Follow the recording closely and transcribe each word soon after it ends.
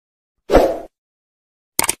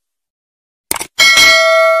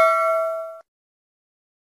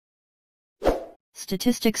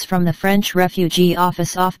Statistics from the French Refugee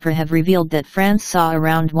Office Ofpra have revealed that France saw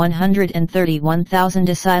around 131,000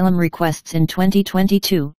 asylum requests in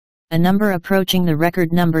 2022, a number approaching the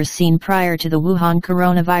record numbers seen prior to the Wuhan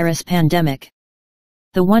coronavirus pandemic.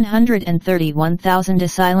 The 131,000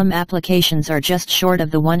 asylum applications are just short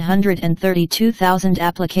of the 132,000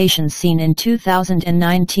 applications seen in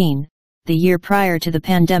 2019, the year prior to the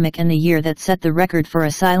pandemic and the year that set the record for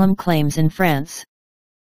asylum claims in France.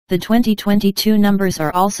 The 2022 numbers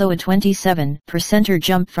are also a 27%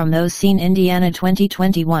 jump from those seen in Indiana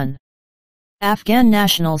 2021. Afghan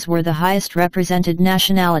nationals were the highest represented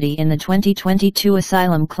nationality in the 2022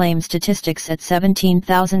 asylum claim statistics at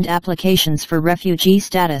 17,000 applications for refugee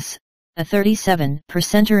status, a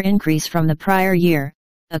 37% increase from the prior year,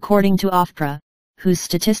 according to Ofpra, whose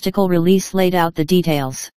statistical release laid out the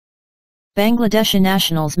details. Bangladeshi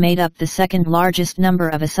nationals made up the second largest number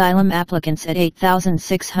of asylum applicants at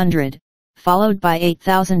 8,600, followed by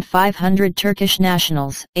 8,500 Turkish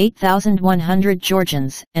nationals, 8,100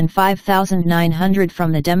 Georgians, and 5,900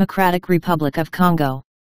 from the Democratic Republic of Congo.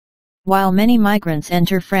 While many migrants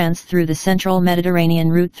enter France through the central Mediterranean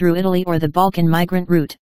route through Italy or the Balkan migrant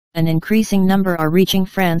route, an increasing number are reaching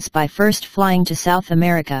France by first flying to South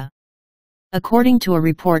America. According to a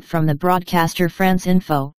report from the broadcaster France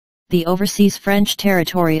Info, the overseas French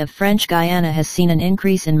territory of French Guiana has seen an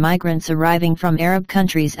increase in migrants arriving from Arab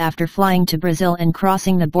countries after flying to Brazil and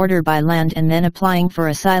crossing the border by land and then applying for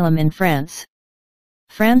asylum in France.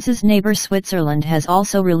 France's neighbor Switzerland has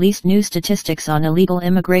also released new statistics on illegal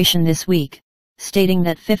immigration this week, stating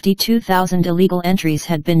that 52,000 illegal entries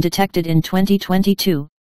had been detected in 2022,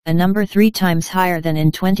 a number 3 times higher than in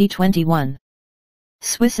 2021.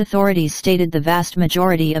 Swiss authorities stated the vast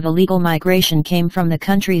majority of illegal migration came from the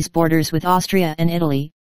country's borders with Austria and Italy,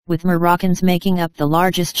 with Moroccans making up the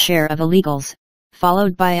largest share of illegals,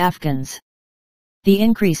 followed by Afghans. The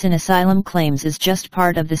increase in asylum claims is just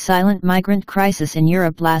part of the silent migrant crisis in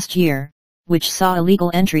Europe last year, which saw illegal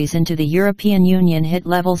entries into the European Union hit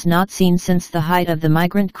levels not seen since the height of the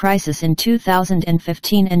migrant crisis in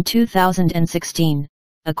 2015 and 2016,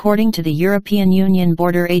 according to the European Union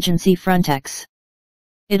border agency Frontex.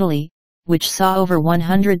 Italy, which saw over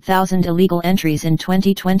 100,000 illegal entries in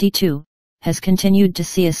 2022, has continued to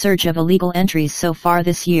see a surge of illegal entries so far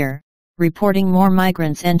this year, reporting more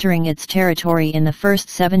migrants entering its territory in the first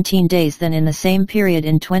 17 days than in the same period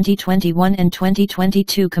in 2021 and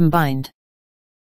 2022 combined.